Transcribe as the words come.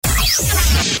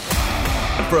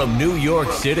From New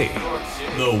York City,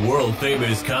 the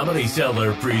world-famous Comedy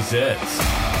Cellar presents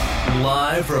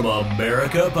Live from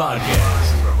America Podcast.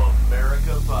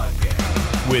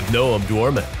 With Noam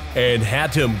Dworman and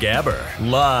Hatem Gabber.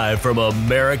 Live from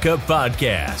America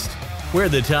Podcast, where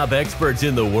the top experts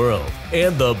in the world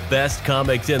and the best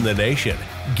comics in the nation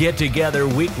get together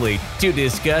weekly to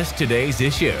discuss today's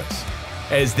issues.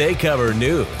 As they cover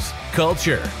news,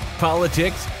 culture,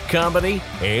 politics, comedy,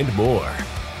 and more,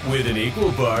 with an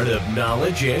equal part of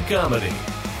knowledge and comedy.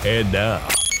 And now,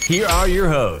 here are your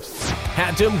hosts,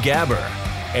 Hatem Gabber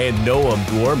and Noam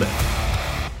Dworman.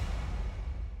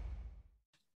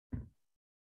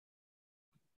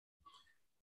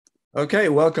 Okay,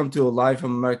 welcome to Live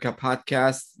from America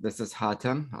Podcast. This is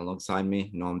Hatem, alongside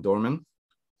me, Noam Dworman,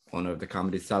 owner of the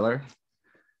Comedy Cellar.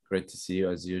 Great to see you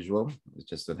as usual. I was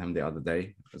just with him the other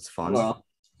day. It was fun.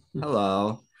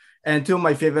 Hello. And two of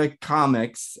my favorite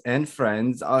comics and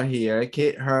friends are here,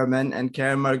 Kate Herman and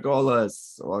Karen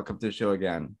Margolis. Welcome to the show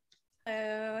again.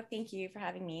 Hello, thank you for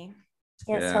having me.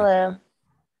 Yes, hello.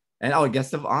 And our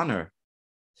guest of honor.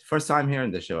 First time here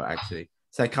in the show, actually.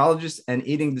 Psychologist and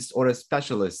eating disorder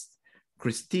specialist,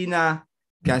 Cristina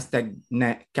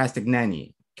Castagnini.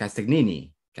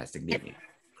 Cristina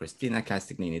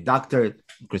Castagnini. Dr.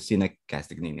 Cristina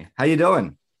Castagnini. How you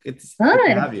doing? It's good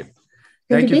to have you.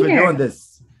 Thank you for doing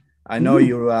this. I know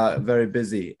you're very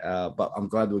busy, but I'm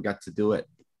glad we got to do it.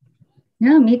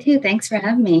 No, me too. Thanks for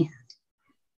having me.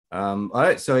 All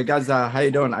right, so guys, how you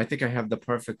doing? I think I have the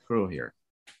perfect crew here.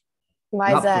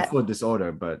 Why is that? Not for food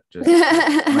disorder, but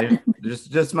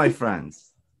just my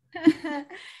friends.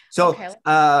 So, okay,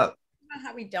 how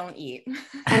we don't eat.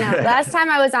 I know. Last time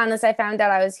I was on this, I found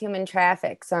out I was human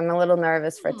trafficked, so I'm a little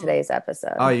nervous for today's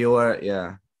episode. Oh, you were,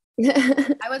 yeah.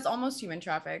 I was almost human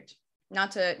trafficked.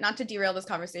 Not to derail this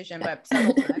conversation, but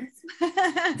several times.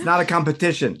 It's not a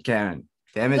competition, Karen.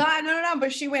 Damn it. No,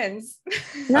 but she wins.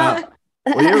 No.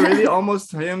 Were you really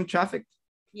almost human trafficked?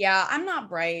 Yeah, I'm not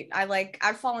bright.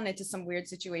 I've fallen into some weird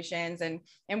situations, and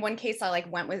in one case I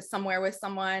went somewhere with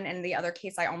someone, and the other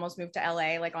case I almost moved to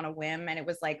LA on a whim, and it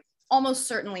was almost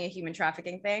certainly a human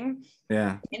trafficking thing.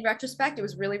 Yeah. In retrospect, it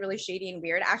was really, really shady and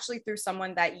weird. Actually, through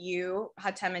someone that you,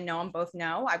 Hatem and Noam, both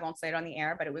know. I won't say it on the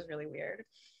air, but it was really weird.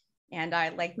 And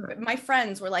my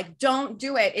friends were like, "Don't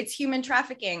do it. It's human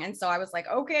trafficking." And so I was like,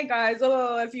 "Okay, guys,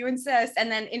 if you insist."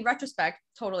 And then in retrospect,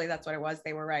 totally, that's what it was.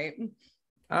 They were right.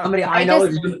 Somebody I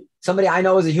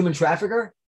know is a human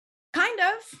trafficker. Kind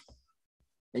of.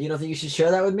 And you don't think you should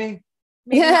share that with me?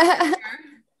 Yeah.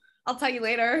 I'll tell you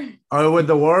later. Or with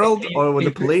the world, or with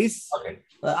the police? Okay.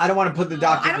 I don't want to put the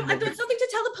doctor. I don't. There's nothing to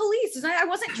tell the police. I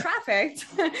wasn't trafficked.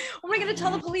 What am I going to tell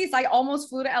the police? I almost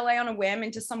flew to LA on a whim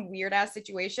into some weird ass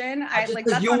situation.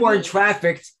 Because you weren't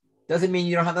trafficked doesn't mean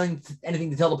you don't have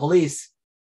anything to tell the police.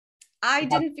 I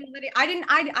didn't feel that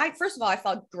I first of all, I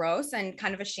felt gross and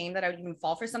kind of ashamed that I would even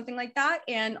fall for something like that.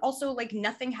 And also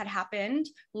nothing had happened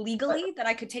legally that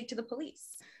I could take to the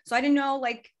police. So I didn't know,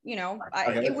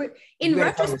 it would, in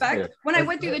retrospect, when I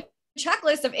went through the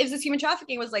checklist of is this human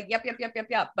trafficking, was yep.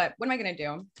 But what am I going to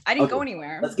do? I didn't go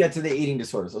anywhere. Let's get to the eating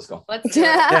disorders. Let's go. Let's do it.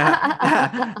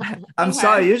 Yeah. I'm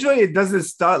sorry. Usually it doesn't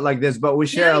start like this, but we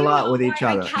share a lot with each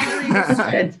other.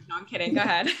 No, I'm kidding. Go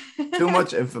ahead. Too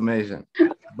much information.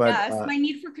 But yes, my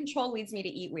need for control leads me to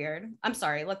eat weird. I'm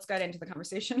sorry. Let's get into the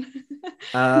conversation.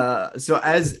 So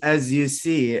as you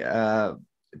see,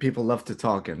 people love to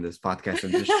talk in this podcast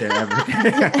and just share everything.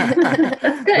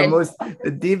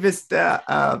 the deepest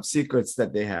secrets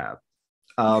that they have.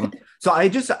 So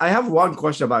I have one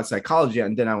question about psychology,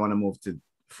 and then I want to move to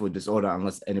food disorder,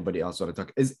 unless anybody else want to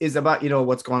talk. Is about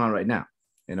what's going on right now,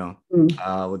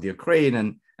 with Ukraine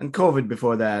and COVID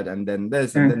before that, and then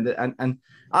this, and then and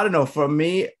I don't know. For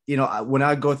me, when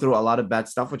I go through a lot of bad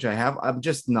stuff, which I have, I'm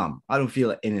just numb. I don't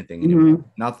feel anything anymore.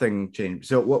 Nothing changed.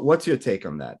 So, what's your take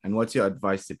on that? And what's your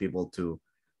advice to people to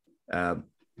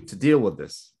deal with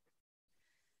this?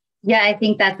 Yeah, I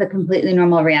think that's a completely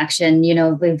normal reaction.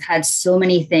 We've had so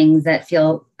many things that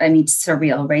feel,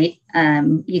 surreal, right?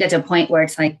 You get to a point where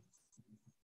it's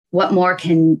what more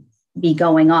can be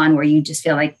going on, where you just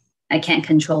feel like I can't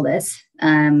control this.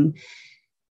 And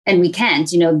we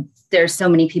can't, there's so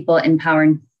many people in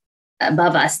power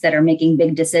above us that are making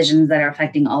big decisions that are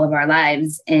affecting all of our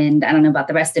lives. And I don't know about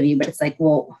the rest of you, but it's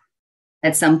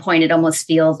at some point it almost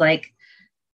feels like,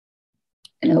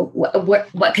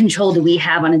 what control do we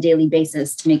have on a daily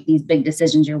basis to make these big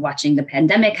decisions? You're watching the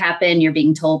pandemic happen. You're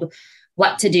being told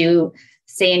what to do,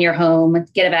 stay in your home,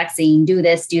 get a vaccine, do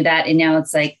this, do that. And now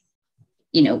it's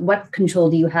what control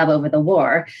do you have over the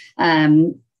war?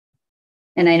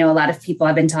 And I know a lot of people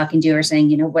I've been talking to are saying,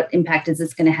 you know, what impact is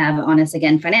this going to have on us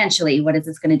again financially? What is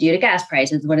this going to do to gas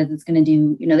prices? What is this going to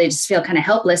do? You know, they just feel kind of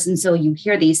helpless. And so you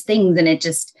hear these things and it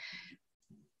just,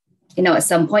 you know, at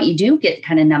some point you do get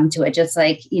kind of numb to it. Just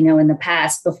like, you know, in the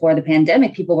past, before the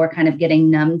pandemic, people were kind of getting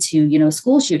numb to, you know,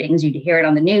 school shootings. You'd hear it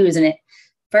on the news. And at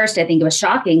first, I think it was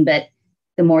shocking. But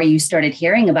the more you started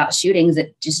hearing about shootings,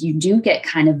 it just, you do get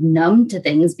kind of numb to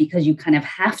things because you kind of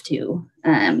have to.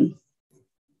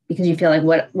 Because you feel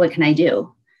like, what can I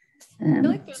do? I feel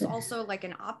like there's also like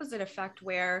an opposite effect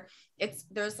where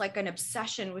there's like an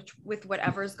obsession with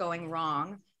whatever's going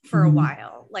wrong for a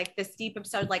while, like this deep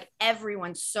obsession, like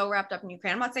everyone's so wrapped up in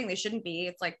Ukraine. I'm not saying they shouldn't be,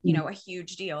 it's like, you know, a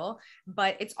huge deal,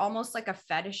 but it's almost like a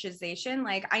fetishization.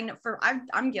 Like I know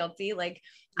I'm guilty. Like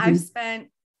I've spent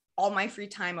all my free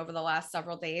time over the last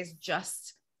several days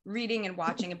just reading and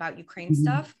watching about Ukraine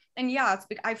stuff. And yeah,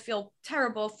 I feel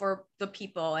terrible for the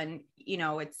people and, you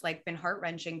know, it's like been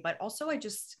heart-wrenching, but also I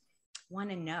just want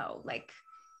to know, like,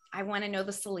 I want to know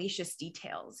the salacious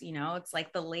details, you know, it's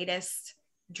like the latest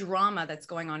drama that's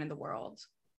going on in the world.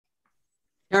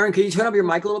 Karen, can you turn up your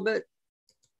mic a little bit?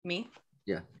 Me?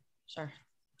 Yeah. Sure.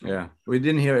 Yeah, we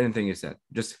didn't hear anything you said.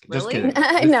 Just Really? kidding.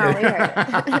 Just No, kidding. we heard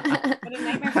it. What a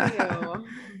nightmare for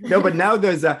you. No, but now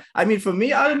there's I mean, for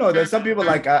me, I don't know. There's some people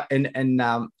like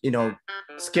you know,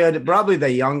 scared. Probably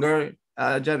the younger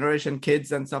generation,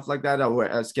 kids and stuff like that,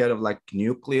 are scared of like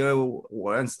nuclear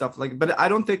war and stuff like. But I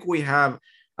don't think we have.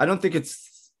 I don't think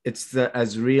it's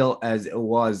as real as it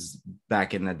was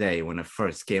back in the day when it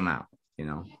first came out. You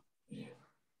know,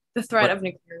 The threat of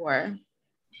nuclear war.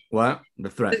 what the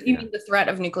threat? You mean the threat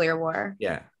of nuclear war?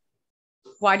 Yeah.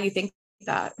 Why do you think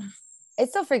that? It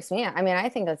still freaks me out. I mean, I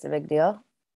think that's a big deal.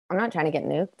 I'm not trying to get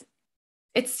nuked.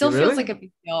 It still Really? feels like a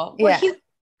big deal. Yeah. He's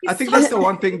I think so- that's the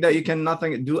one thing that you can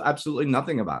do absolutely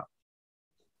nothing about.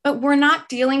 But we're not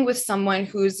dealing with someone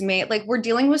we're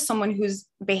dealing with someone who's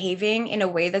behaving in a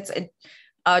way that's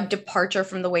a departure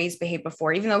from the way he's behaved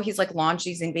before, even though he's like launched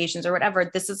these invasions or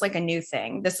whatever. This is like a new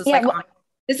thing. This is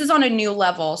this is on a new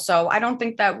level. So I don't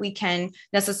think that we can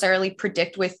necessarily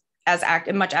predict with as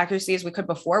much accuracy as we could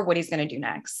before what he's going to do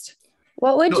next.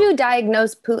 What would you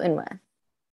diagnose Putin with?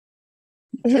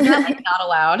 Not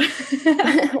allowed.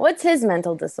 What's his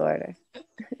mental disorder?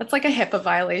 That's like a HIPAA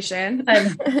violation.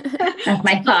 Have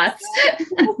my thoughts,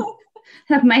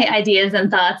 have my ideas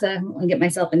and thoughts. I won't get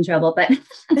myself in trouble, but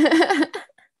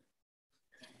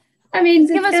I mean,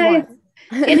 Give us guy, one.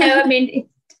 you know, I mean,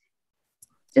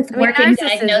 just working narcissism,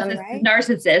 diagnosis, right?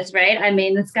 narcissist, right? I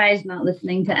mean, this guy's not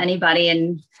listening to anybody,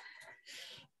 and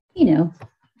you know,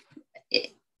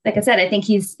 like I said, I think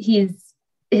he's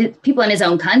people in his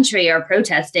own country are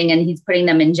protesting, and he's putting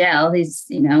them in jail. He's,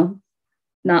 you know,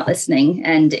 not listening,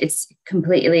 and it's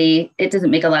completely. It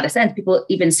doesn't make a lot of sense. People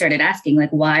even started asking,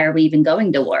 like, why are we even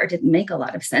going to war? It didn't make a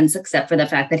lot of sense, except for the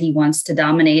fact that he wants to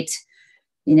dominate,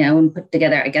 you know, and put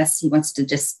together. I guess he wants to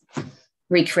just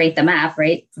recreate the map,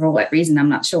 right? For what reason, I'm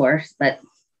not sure, but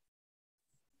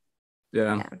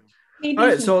Yeah. Maybe All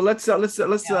right, he- so let's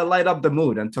light up the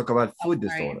mood and talk about food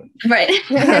sorry. disorder. right.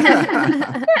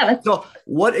 Yeah, So,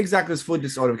 what exactly is food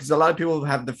disorder? Because a lot of people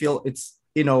have the feel it's,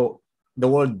 you know, the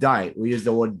word diet. We use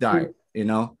the word diet, you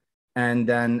know, and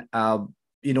then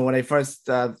you know, when I first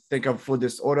think of food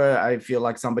disorder, I feel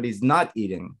like somebody's not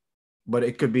eating, but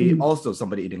it could be also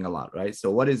somebody eating a lot, right? So,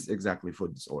 what is exactly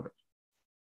food disorder?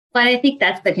 But I think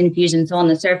that's the confusion. So on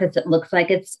the surface, it looks like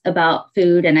it's about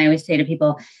food. And I always say to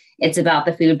people, it's about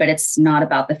the food, but it's not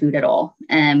about the food at all.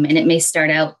 And it may start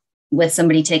out with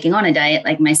somebody taking on a diet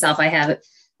like myself.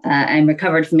 I'm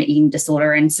recovered from an eating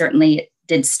disorder. And certainly it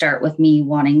did start with me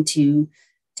wanting to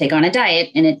take on a diet,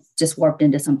 and it just warped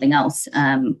into something else.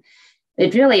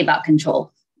 It's really about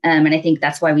control. And I think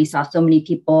that's why we saw so many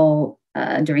people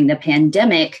during the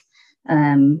pandemic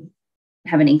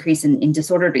have an increase in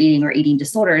disordered eating or eating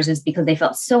disorders, is because they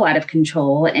felt so out of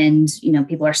control. And, you know,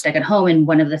 people are stuck at home. And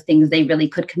one of the things they really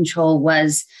could control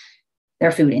was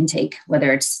their food intake,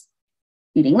 whether it's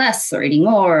eating less or eating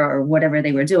more or whatever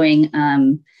they were doing.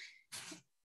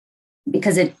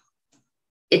 Because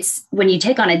it's when you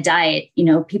take on a diet, you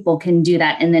know, people can do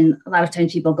that. And then a lot of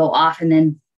times people go off and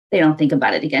then they don't think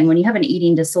about it again. When you have an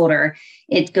eating disorder,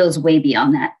 it goes way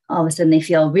beyond that. All of a sudden they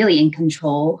feel really in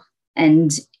control,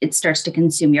 and it starts to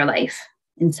consume your life.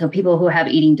 And so people who have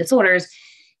eating disorders,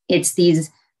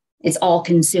 it's all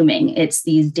consuming. It's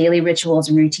these daily rituals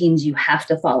and routines you have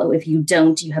to follow. If you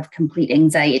don't, you have complete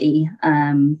anxiety.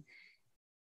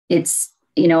 It's,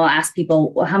 you know, I'll ask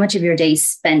people, well, how much of your day is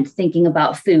spent thinking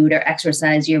about food or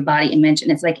exercise, your body image?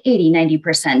 And it's like 80,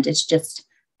 90%. It's just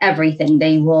everything.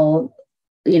 They will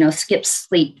skip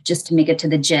sleep just to make it to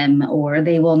the gym, or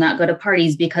they will not go to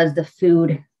parties because the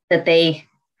food that they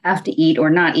have to eat or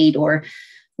not eat or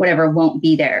whatever won't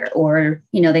be there. Or,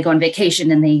 they go on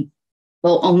vacation and they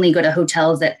will only go to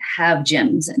hotels that have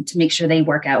gyms and to make sure they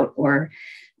work out. Or,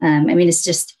 it's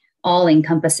just all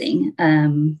encompassing.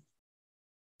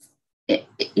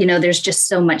 There's just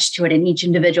so much to it, and each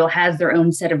individual has their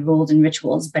own set of rules and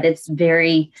rituals, but it's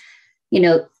very,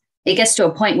 it gets to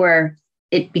a point where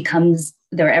it becomes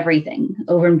their everything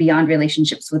over and beyond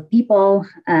relationships with people.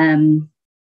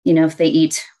 If they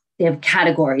have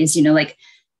categories, like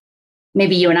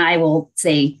maybe you and I will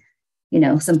say,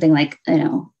 something like,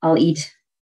 I'll eat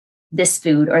this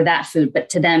food or that food, but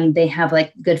to them, they have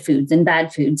like good foods and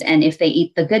bad foods. And if they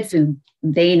eat the good food,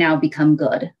 they now become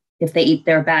good. If they eat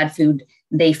their bad food,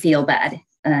 they feel bad.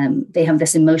 They have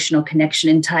this emotional connection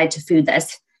and tied to food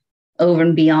that's over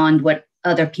and beyond what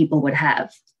other people would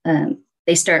have.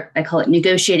 They start, I call it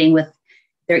negotiating with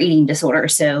their eating disorder.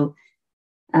 So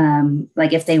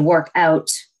like if they work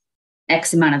out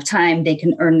X amount of time, they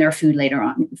can earn their food later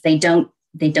on. If they don't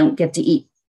get to eat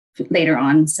later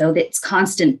on. So it's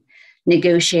constant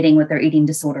negotiating with their eating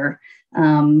disorder.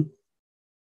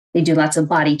 They do lots of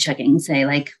body checking, say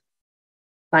like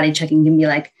body checking can be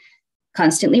like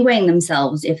constantly weighing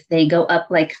themselves. If they go up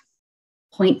like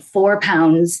 0.4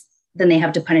 pounds, then they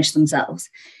have to punish themselves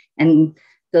and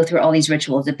go through all these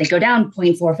rituals. If they go down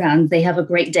 0.4 pounds, they have a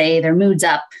great day, their mood's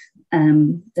up,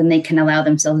 then they can allow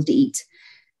themselves to eat.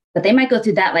 But they might go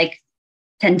through that like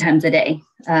 10 times a day.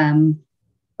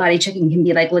 Body checking can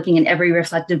be like looking in every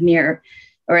reflective mirror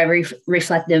or every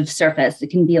reflective surface. It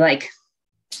can be like,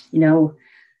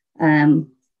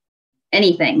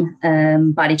 anything.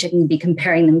 Body checking can be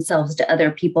comparing themselves to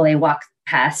other people they walk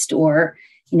past, or,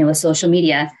 with social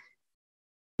media,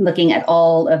 looking at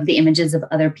all of the images of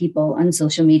other people on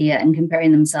social media and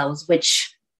comparing themselves,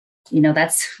 which,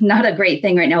 that's not a great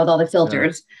thing right now with all the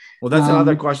filters. Yeah. Well, that's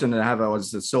another question that I have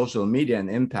was the social media and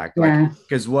impact.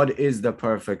 Because what is the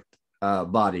perfect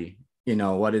body?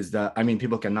 What is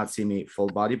people cannot see me full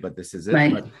body, but this is it.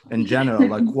 Right. But in general,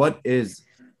 like what is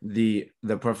the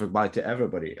perfect body to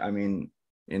everybody?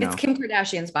 It's Kim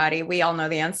Kardashian's body. We all know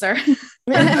the answer.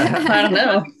 I don't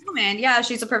know. Woman. Yeah,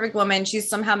 she's a perfect woman. She's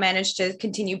somehow managed to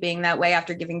continue being that way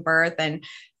after giving birth. And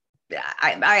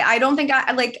I don't think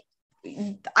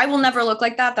I will never look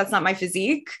like that. That's not my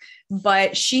physique,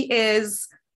 but she is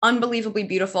unbelievably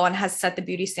beautiful and has set the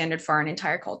beauty standard for our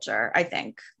entire culture, I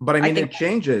think. But it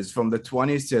changes from the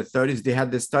 20s to the 30s. They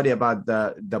had this study about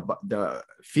the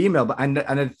female, and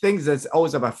the things that's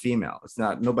always about female. It's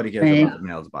not, nobody cares about the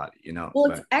male's body,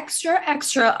 Well, it's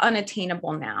extra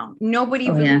unattainable now.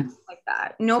 Nobody looks like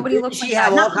that. Nobody looks like that.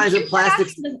 She have all kinds of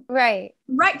plastics. Right.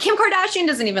 Kim Kardashian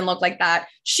doesn't even look like that.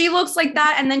 She looks like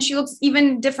that, and then she looks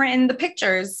even different in the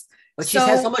pictures. But she's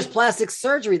had so much plastic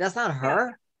surgery. That's not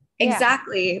her.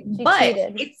 Exactly. She but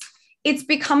cheated. it's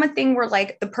become a thing where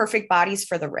like the perfect bodies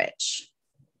for the rich.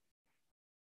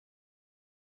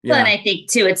 Yeah. Well, and I think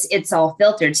too, it's all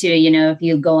filtered too. If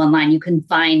you go online, you can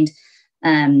find,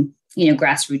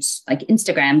 grassroots like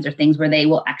Instagrams or things where they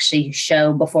will actually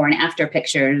show before and after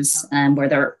pictures, where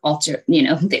they're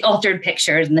the altered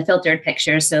pictures and the filtered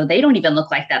pictures. So they don't even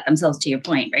look like that themselves, to your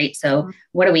point, right? So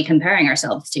what are we comparing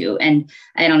ourselves to? And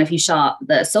I don't know if you saw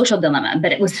The Social Dilemma,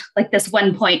 but it was like this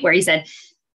one point where he said,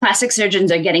 plastic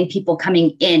surgeons are getting people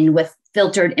coming in with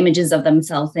filtered images of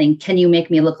themselves saying, can you make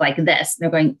me look like this? And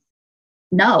they're going,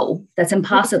 no, that's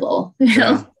impossible.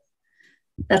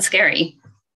 That's scary.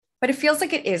 But it feels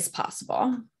like it is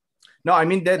possible. No,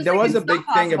 there was a big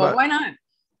thing about. Why not?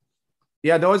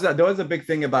 Yeah, there was a big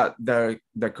thing about the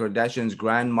Kardashians'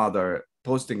 grandmother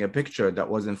posting a picture that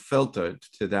wasn't filtered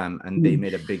to them, and they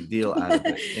made a big deal out of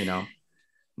it,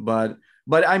 But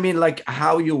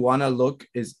how you want to look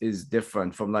is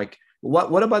different from like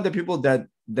what about the people that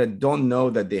don't know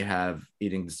that they have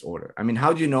eating disorder?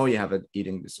 How do you know you have an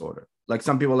eating disorder? Like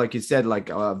some people, like you said, like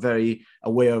very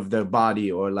aware of their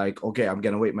body, or like, okay, I'm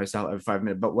going to weight myself every 5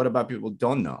 minutes. But what about people who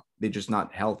don't know? They're just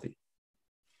not healthy.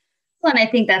 Well, and I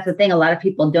think that's the thing. A lot of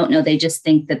people don't know. They just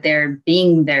think that they're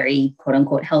being very quote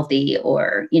unquote healthy,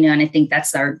 or, and I think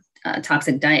that's our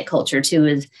toxic diet culture too,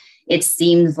 is it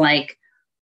seems like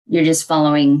you're just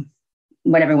following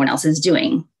what everyone else is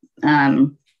doing.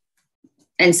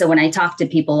 And so when I talk to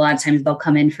people, a lot of times they'll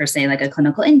come in for, say, like a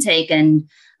clinical intake, and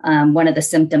one of the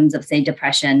symptoms of, say,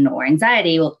 depression or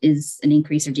anxiety is an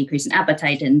increase or decrease in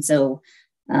appetite. And so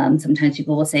sometimes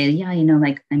people will say, yeah,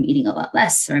 like I'm eating a lot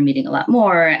less, or I'm eating a lot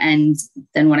more. And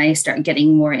then when I start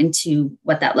getting more into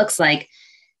what that looks like,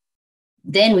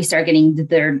 then we start getting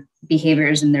their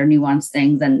behaviors and their nuanced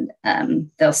things,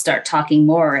 and they'll start talking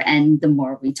more. And the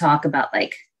more we talk about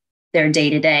like their day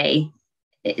to day,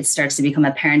 it starts to become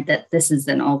apparent that this is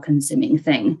an all-consuming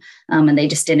thing. And they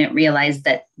just didn't realize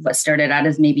that what started out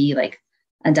as maybe like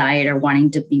a diet or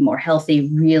wanting to be more healthy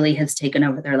really has taken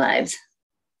over their lives.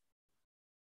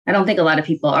 I don't think a lot of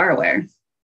people are aware.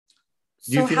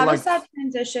 So how does that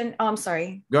transition? Oh, I'm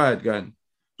sorry. Go ahead.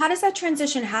 How does that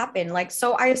transition happen? Like,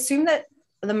 so I assume that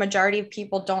the majority of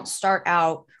people don't start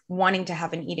out wanting to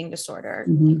have an eating disorder.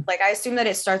 Mm-hmm. Like, I assume that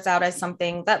it starts out as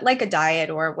something that like a diet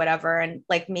or whatever. And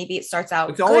like, maybe it starts out.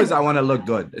 It's always, I want to look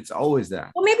good. It's always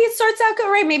that. Well, maybe it starts out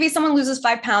good, right? Maybe someone loses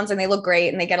 5 pounds and they look great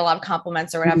and they get a lot of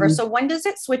compliments or whatever. Mm-hmm. So when does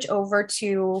it switch over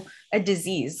to a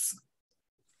disease?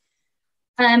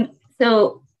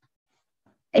 So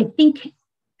I think,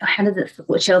 how does it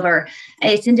switch over?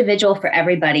 It's individual for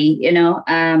everybody, you know.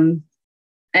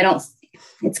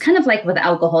 It's kind of like with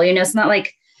alcohol, you know, it's not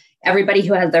like everybody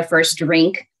who has their first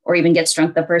drink or even gets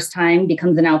drunk the first time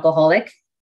becomes an alcoholic.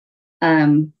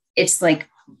 It's like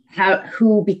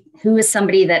who is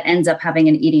somebody that ends up having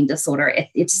an eating disorder?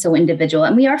 It's so individual.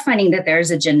 And we are finding that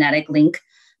there's a genetic link.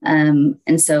 And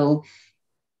so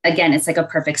again, it's like a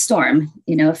perfect storm.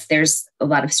 You know, if there's a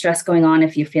lot of stress going on,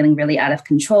 if you're feeling really out of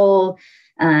control.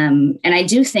 And I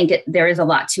do think there is a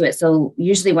lot to it. So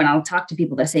usually when I'll talk to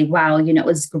people, they say, wow, you know, it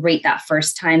was great that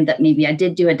first time that maybe I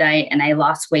did do a diet and I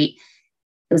lost weight.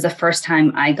 It was the first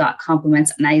time I got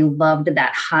compliments and I loved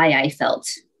that high I felt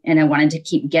and I wanted to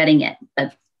keep getting it.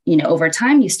 But, you know, over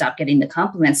time you stop getting the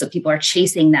compliments. So people are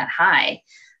chasing that high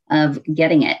of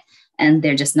getting it and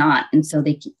they're just not. And so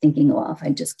they keep thinking, well, if I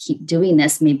just keep doing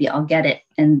this, maybe I'll get it.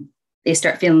 And they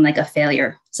start feeling like a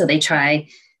failure. So they try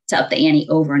to up the ante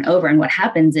over and over. And what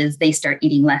happens is they start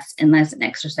eating less and less and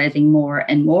exercising more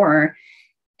and more.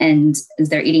 And as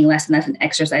they're eating less and less and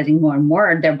exercising more and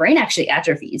more, their brain actually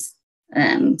atrophies.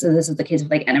 So this is the case of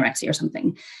like anorexia or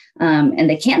something. And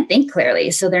they can't think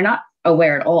clearly. So they're not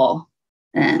aware at all.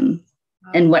 And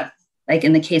what, like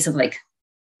in the case of like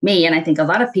me, and I think a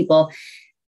lot of people,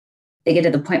 they get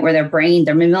to the point where their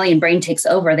mammalian brain takes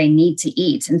over, they need to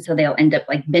eat. And so they'll end up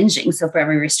like binging. So for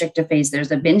every restrictive phase,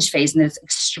 there's a binge phase and there's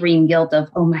extreme guilt of,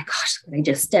 oh my gosh, what I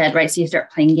just did, right? So you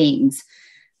start playing games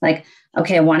like,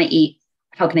 okay, I want to eat.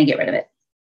 How can I get rid of it?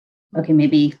 Okay,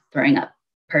 maybe throwing up,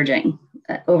 purging,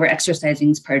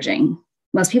 over-exercising is purging.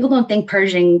 Most people don't think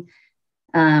purging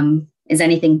is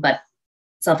anything but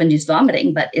self-induced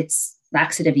vomiting, but it's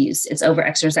laxative use, it's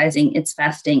over-exercising, it's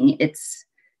fasting, it's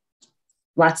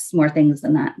lots more things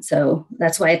than that. So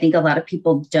that's why I think a lot of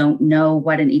people don't know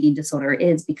what an eating disorder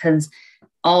is, because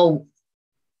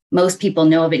most people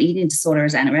know of an eating disorder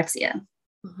as anorexia.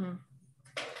 Mm-hmm.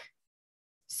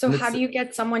 So how do you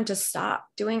get someone to stop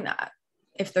doing that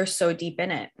if they're so deep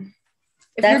in it?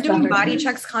 If you're doing body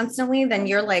checks constantly, then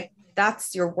you're like,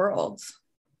 that's your world.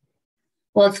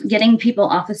 Well, it's getting people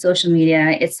off of social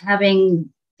media. It's having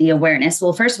the awareness.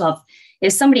 Well, first of all,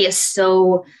 if somebody is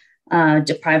so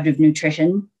deprived of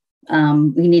nutrition,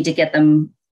 we need to get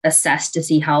them assessed to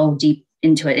see how deep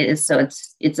into it is. So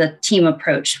it's a team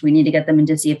approach. We need to get them in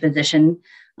to see a physician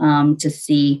to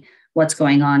see what's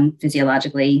going on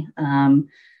physiologically.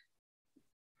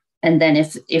 And then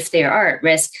if they are at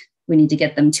risk, we need to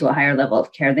get them to a higher level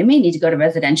of care. They may need to go to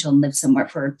residential and live somewhere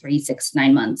for 3, 6,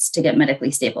 9 months to get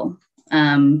medically stable.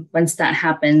 Once that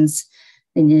happens,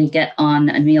 they need to get on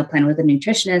a meal plan with a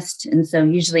nutritionist. And so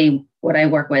usually what I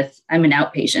work with, I'm an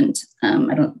outpatient.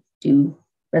 I don't do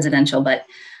residential, but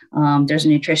there's a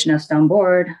nutritionist on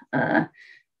board,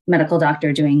 medical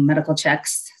doctor doing medical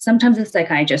checks. Sometimes it's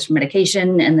psychiatrist for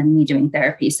medication, and then me doing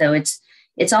therapy. So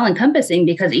it's all encompassing,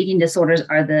 because eating disorders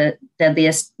are the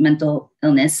deadliest mental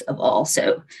illness of all.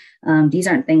 So these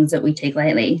aren't things that we take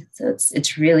lightly. So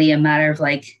it's really a matter of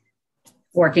like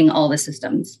working all the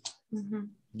systems. Mm-hmm.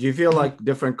 Do you feel like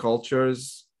different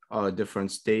cultures,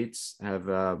 different states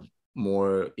have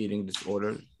more eating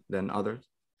disorder than others?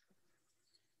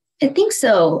 I think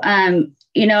so.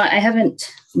 You know, I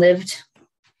haven't lived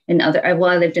in I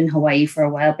lived in Hawaii for a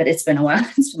while, but it's been a while.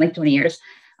 It's been like 20 years.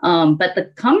 But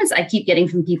the comments I keep getting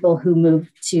from people who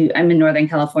moved I'm in Northern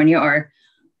California, are,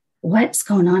 what's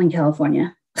going on in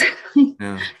California?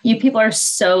 Yeah. You people are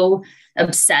so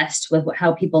obsessed with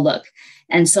how people look,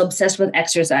 and so obsessed with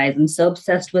exercise, and so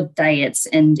obsessed with diets.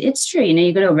 And it's true, you know,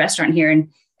 you go to a restaurant here and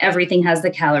everything has the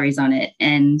calories on it.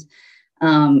 And,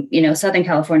 you know, Southern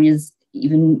California is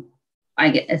even, I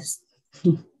guess,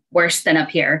 worse than up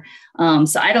here.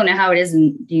 So I don't know how it is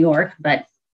in New York, but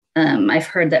I've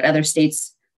heard that other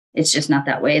states, it's just not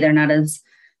that way. They're not as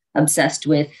obsessed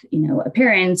with, you know,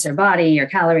 appearance or body or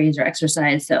calories or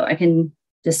exercise. So I can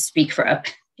just speak for up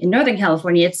in Northern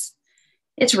California.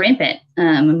 It's rampant.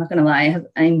 I'm not going to lie.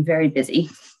 I'm very busy.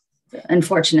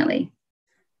 Unfortunately,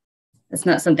 it's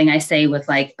not something I say with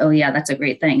like, oh yeah, that's a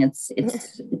great thing. It's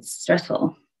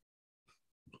stressful.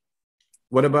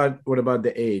 What about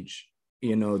the age?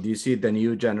 You know, do you see the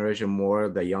new generation more,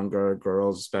 the younger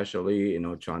girls especially, you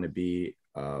know, trying to be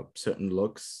certain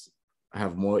looks,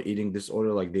 have more eating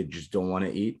disorder, like they just don't want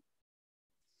to eat?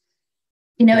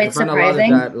 You know, it's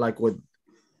surprising. A lot of that, like with,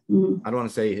 I don't want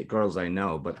to say girls I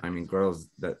know, but I mean girls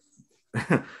that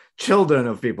children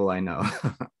of people I know.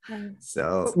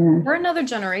 So we're another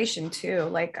generation too.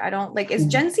 Like I don't like, is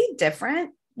Gen Z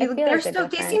different? They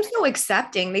seem so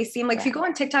accepting. They seem like if you go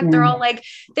on TikTok, they're all like,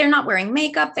 they're not wearing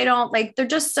makeup. They don't like, they're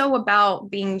just so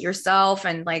about being yourself.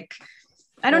 And like,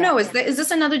 I don't know, is this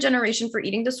another generation for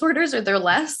eating disorders, or they're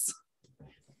less?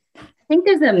 I think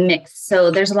there's a mix.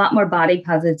 So there's a lot more body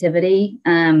positivity,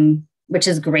 which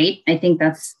is great. I think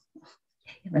let's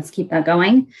keep that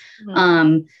going.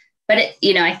 But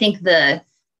I think the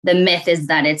myth is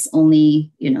that it's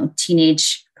only,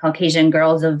 teenage Caucasian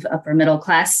girls of upper middle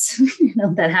class,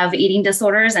 that have eating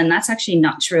disorders. And that's actually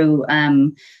not true.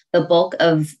 The bulk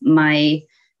of my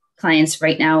clients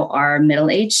right now are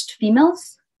middle-aged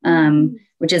females,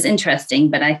 which is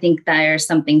interesting. But I think there's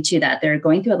something to that. They're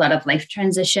going through a lot of life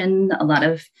transition. A lot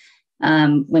of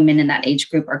women in that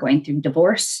age group are going through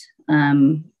divorce.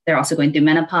 They're also going through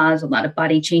menopause, a lot of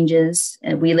body changes.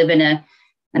 We live in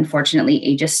unfortunately,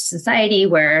 ageist society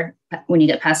where when you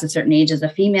get past a certain age as a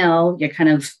female, you're kind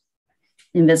of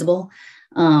invisible.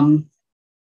 And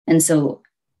so,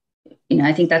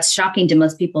 I think that's shocking to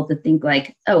most people to think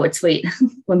like, oh, it's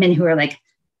women who are like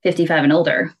 55 and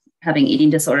older having eating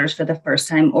disorders for the first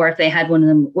time, or if they had one of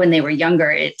them when they were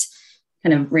younger, it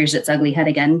kind of rears its ugly head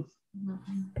again.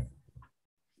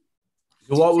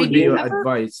 So what would be your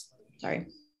advice? Sorry.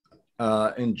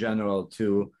 In general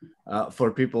to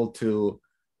for people to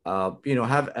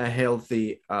have a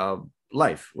healthy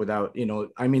life without,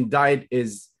 diet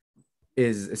is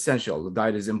essential.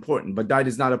 Diet is important, but diet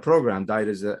is not a program. Diet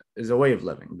is a way of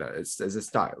living. It's a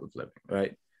style of living,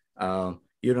 right?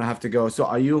 You don't have to go. So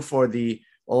are you for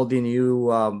all the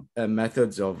new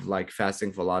methods of like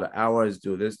fasting for a lot of hours,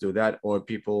 do this, do that, or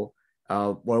people,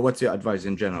 or what's your advice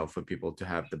in general for people to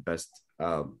have the best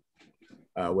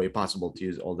way possible to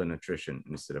use all the nutrition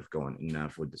instead of going in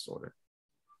food disorder?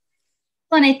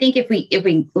 Well, and I think if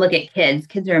we look at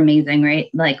kids are amazing, right?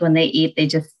 Like when they eat, they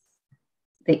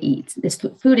eat. This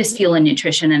food is fuel and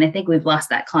nutrition. And I think we've lost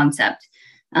that concept.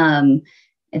 I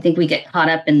think we get caught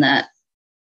up in the,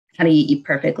 how do you eat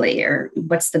perfectly, or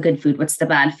what's the good food? What's the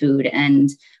bad food? And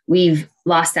we've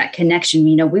lost that connection.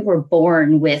 We were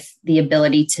born with the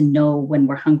ability to know when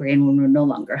we're hungry and when we're no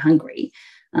longer hungry.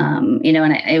 And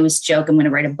I always joke, I'm going to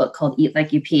write a book called Eat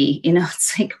Like You Pee.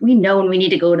 It's like, we know when we need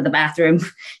to go to the bathroom,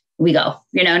 we go,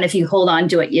 and if you hold on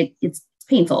to it, it's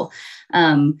painful.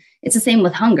 It's the same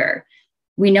with hunger.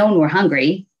 We know when we're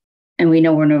hungry and we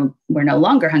know we're no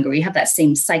longer hungry. We have that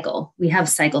same cycle. We have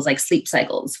cycles like sleep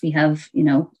cycles. We have,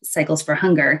 cycles for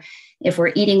hunger. If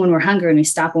we're eating when we're hungry and we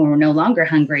stop when we're no longer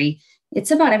hungry,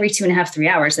 it's about every 2.5, 3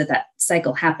 hours that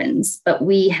cycle happens. But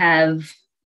we have,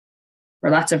 for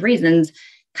lots of reasons,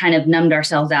 kind of numbed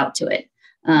ourselves out to it.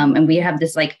 And we have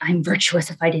this like, I'm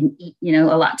virtuous if I didn't eat,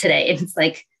 a lot today. And it's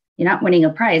like, you're not winning a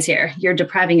prize here. You're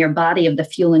depriving your body of the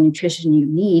fuel and nutrition you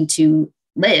need to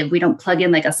live. We don't plug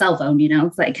in like a cell phone,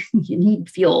 it's like you need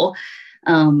fuel.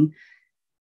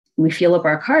 We fuel up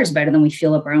our cars better than we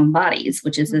fuel up our own bodies,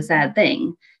 which is a sad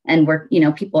thing. And we're,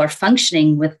 people are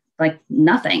functioning with like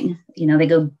nothing. They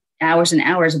go hours and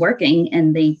hours working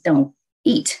and they don't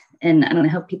eat. And I don't know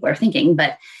how people are thinking,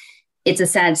 but it's a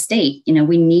sad state.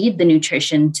 We need the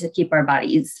nutrition to keep our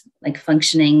bodies like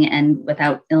functioning and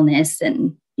without illness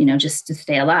and, just to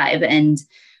stay alive. And,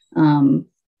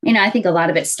 I think a lot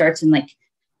of it starts in like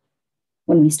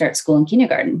when we start school and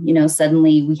kindergarten,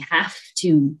 suddenly we have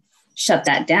to shut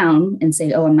that down and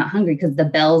say, oh, I'm not hungry, because the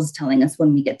bell's telling us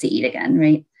when we get to eat again.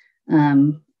 Right.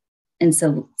 And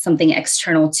so something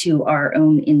external to our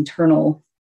own internal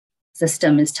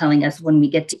system is telling us when we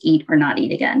get to eat or not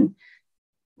eat again,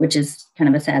 which is kind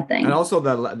of a sad thing. And also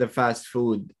the fast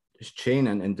food chain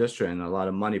and industry and a lot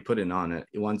of money put in on it.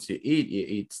 Once you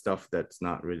eat stuff that's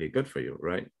not really good for you,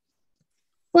 right?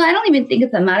 Well, I don't even think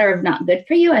it's a matter of not good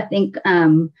for you. I think,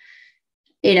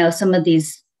 some of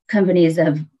these companies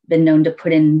have been known to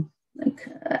put in like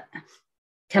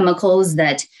chemicals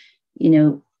that,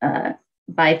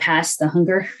 bypass the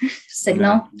hunger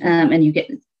signal. And you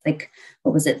get like,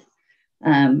 what was it?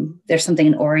 There's something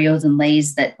in Oreos and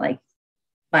Lay's that like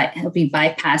help you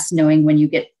bypass knowing when you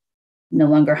get no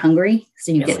longer hungry.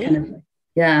 So you get kind of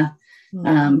Yeah.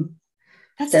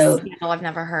 That's So- a scandal I've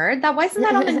never heard. Why isn't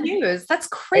that on the news? That's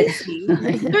crazy.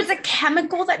 There's a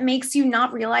chemical that makes you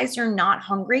not realize you're not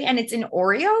hungry, and it's in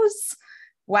Oreos.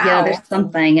 Wow. Yeah, there's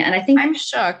something. And I think I'm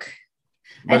shook.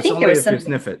 But it's think only there was if you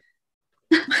something. sniff it.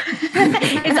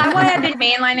 Is that why I've been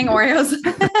mainlining Oreos?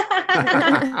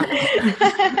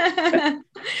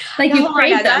 like No, you hold on,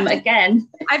 crave guys. them again.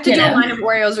 I have to You do a know. line of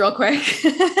Oreos real quick.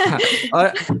 All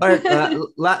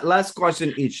right. Last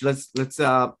question each. Let's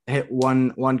hit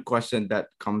one question that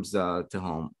comes to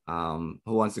home.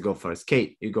 Who wants to go first?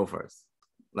 Kate, you go first.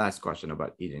 Last question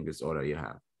about eating disorder you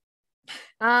have.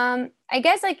 I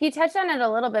guess like you touched on it a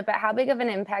little bit, but how big of an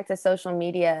impact does social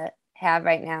media have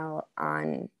right now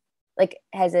on, like,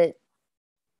 has it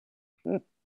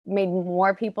made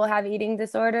more people have eating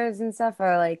disorders and stuff,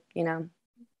 or like, you know,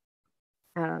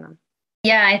 I don't know.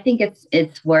 Yeah, I think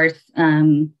it's worse.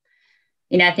 I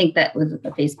think that was a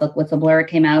Facebook whistleblower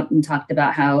came out and talked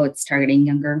about how it's targeting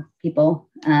younger people,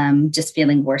 just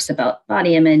feeling worse about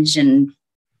body image and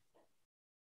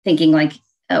thinking like,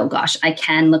 oh gosh, I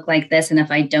can look like this. And if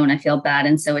I don't, I feel bad.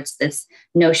 And so it's this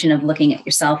notion of looking at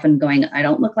yourself and going, I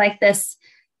don't look like this.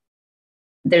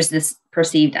 There's this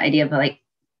perceived idea of like,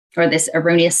 or this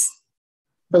erroneous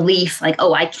belief, like,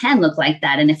 oh, I can look like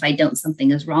that. And if I don't,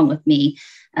 something is wrong with me.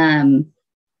 And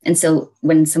so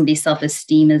when somebody's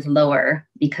self-esteem is lower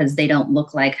because they don't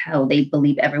look like how they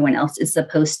believe everyone else is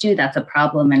supposed to, that's a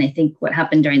problem. And I think what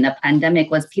happened during the pandemic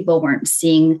was people weren't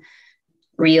seeing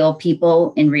real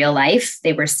people in real life.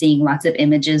 They were seeing lots of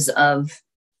images of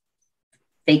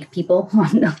fake people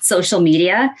on social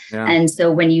media. Yeah. And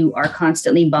so when you are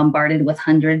constantly bombarded with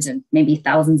hundreds and maybe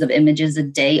thousands of images a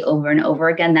day over and over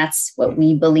again, that's what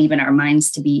we believe in our minds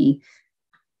to be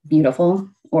beautiful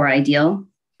or ideal.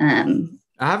 I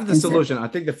have the And so- solution. I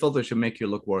think the filter should make you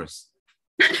look worse.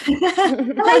 I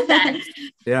like that.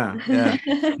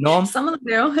 Yeah. No? Some of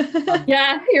them do.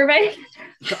 Yeah, you're right.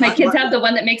 My kids have the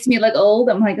one that makes me look old.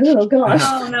 I'm like, oh gosh.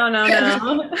 Oh,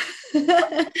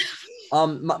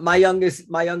 no. My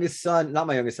youngest son, not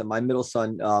my youngest son, my middle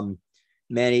son,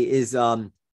 Manny is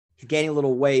he's gaining a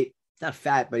little weight. He's not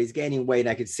fat, but he's gaining weight. And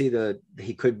I could see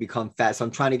he could become fat. So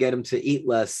I'm trying to get him to eat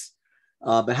less.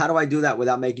 But how do I do that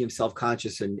without making him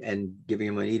self-conscious and giving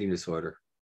him an eating disorder?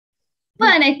 Well,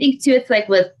 and I think too, it's like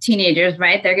with teenagers,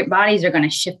 right? Their bodies are going to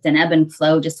shift and ebb and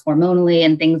flow just hormonally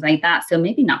and things like that. So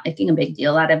maybe not making a big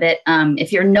deal out of it.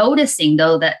 If you're noticing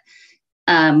though that,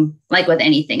 like with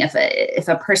anything, if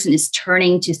a person is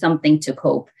turning to something to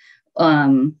cope,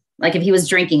 like if he was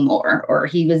drinking more or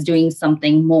he was doing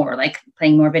something more, like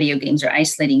playing more video games or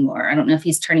isolating more, I don't know if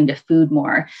he's turning to food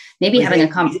more, maybe He's having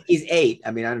he's 8.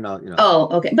 I mean, I don't know.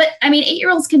 Oh, okay. But I mean,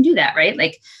 8-year-olds can do that, right?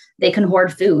 Like they can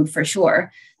hoard food for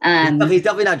sure. He's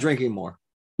definitely not drinking more.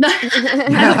 But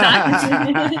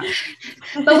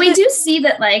we do see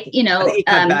that, like, I think he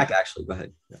cut back, actually. Go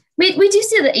ahead. Yeah. we do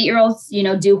see that 8-year-olds,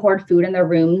 do hoard food in their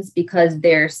rooms because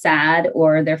they're sad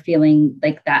or they're feeling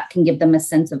like that can give them a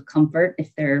sense of comfort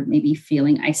if they're maybe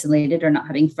feeling isolated or not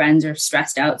having friends or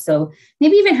stressed out. So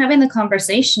maybe even having the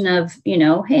conversation of,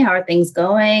 hey, how are things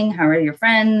going? How are your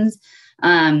friends?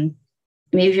 Maybe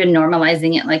if you're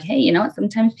normalizing it, like, hey,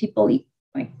 sometimes people eat.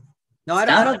 No,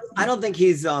 I don't think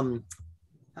he's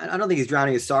I don't think he's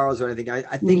drowning his sorrows or anything.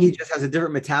 I think he just has a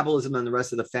different metabolism than the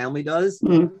rest of the family does.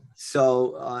 Mm.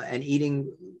 So and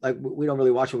eating, like, we don't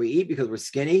really watch what we eat because we're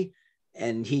skinny,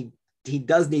 and he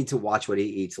does need to watch what he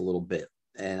eats a little bit.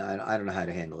 And I don't know how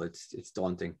to handle it. It's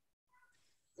daunting.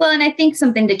 Well, and I think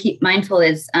something to keep mindful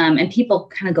is, and people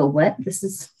kind of go, what?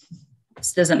 This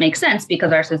doesn't make sense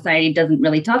because our society doesn't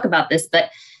really talk about this,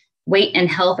 but weight and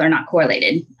health are not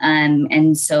correlated.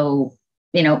 And so,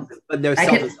 but there's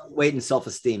weight and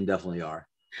self-esteem definitely are.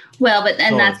 Well, but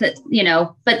that's it,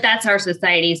 but that's our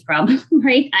society's problem,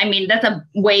 right? I mean, that's a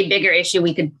way bigger issue.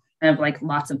 We could have like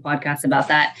lots of podcasts about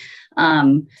that.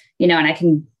 And I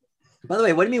can. By the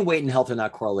way, what do you mean weight and health are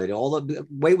not correlated? All the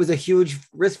weight was a huge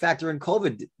risk factor in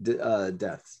COVID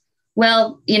deaths.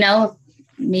 Well,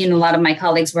 me and a lot of my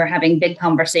colleagues were having big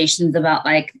conversations about,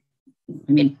 like,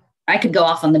 I could go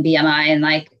off on the BMI and,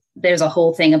 like, there's a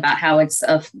whole thing about how it's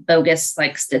a bogus,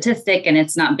 like, statistic and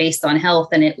it's not based on health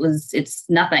and it's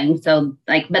nothing. So,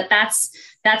 like, but that's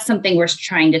something we're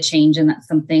trying to change. And that's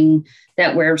something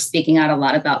that we're speaking out a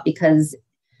lot about because,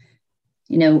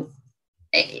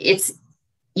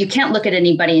 you can't look at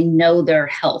anybody and know their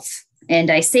health. And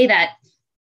I say that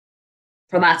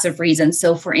for lots of reasons.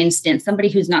 So for instance, somebody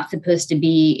who's not supposed to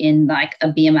be in like a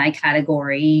BMI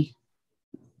category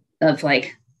of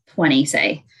like 20,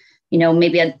 say,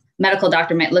 maybe a medical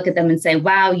doctor might look at them and say,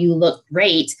 wow, you look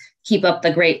great. keep up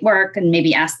the great work and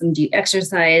maybe ask them, do you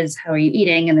exercise? How are you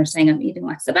eating? And they're saying, I'm eating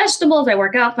lots of vegetables. I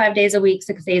work out 5 days a week,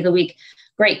 6 days a week.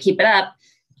 Great, keep it up.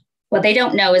 What they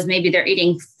don't know is maybe they're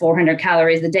eating 400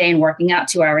 calories a day and working out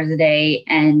 2 hours a day,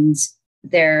 and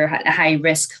they're at a high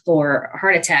risk for a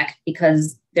heart attack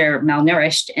because they're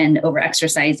malnourished and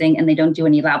over-exercising, and they don't do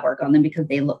any lab work on them because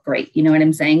they look great. You know what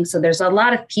I'm saying? So there's a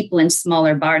lot of people in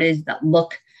smaller bodies that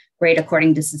look great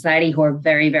according to society who are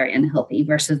very, very unhealthy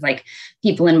versus like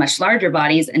people in much larger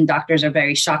bodies. And doctors are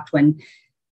very shocked when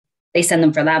they send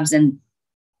them for labs and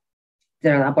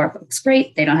their lab work looks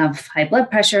great. They don't have high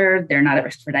blood pressure. They're not at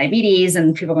risk for diabetes.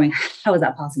 And people are going, how is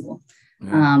that possible?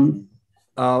 Yeah.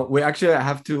 We actually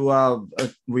have to,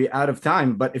 we're out of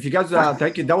time, but if you guys,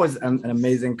 thank you. That was an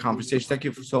amazing conversation. Thank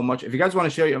you so much. If you guys want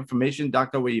to share your information,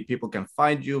 doctor, where people can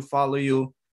find you, follow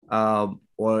you,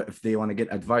 or if they want to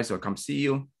get advice or come see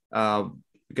you, go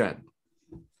ahead.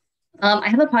 I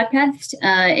have a podcast.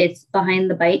 It's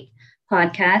Behind the Bite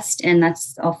podcast. And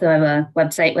that's also, I have a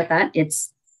website with that.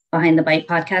 It's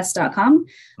behindthebitepodcast.com.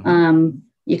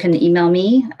 You can email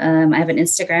me. I have an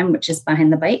Instagram, which is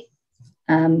Behind the Bite.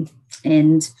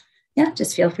 And yeah,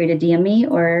 just feel free to DM me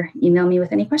or email me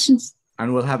with any questions.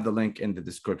 And we'll have the link in the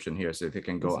description here so they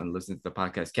can go and listen to the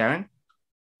podcast. Karen?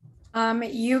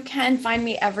 You can find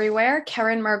me everywhere.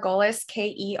 Karen Margolis,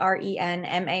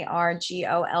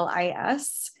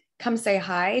 KerenMargolis. Come say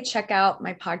hi. Check out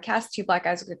my podcast, Two Black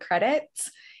Guys with Credit,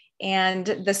 and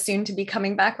the soon to be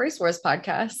coming back Race Wars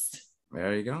podcast.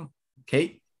 There you go.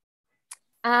 Kate?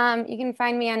 You can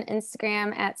find me on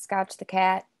Instagram at Scotch the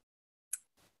Cat.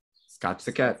 Scotch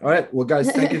the Cat. All right. Well,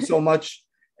 guys, thank you so much.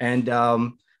 And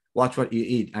watch what you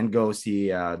eat and go see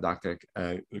Dr.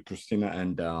 Christina.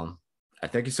 And I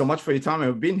thank you so much for your time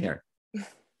and being here.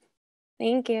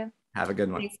 Thank you. Have a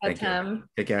good one. Thanks, thank you.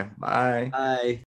 Take care. Bye. Bye.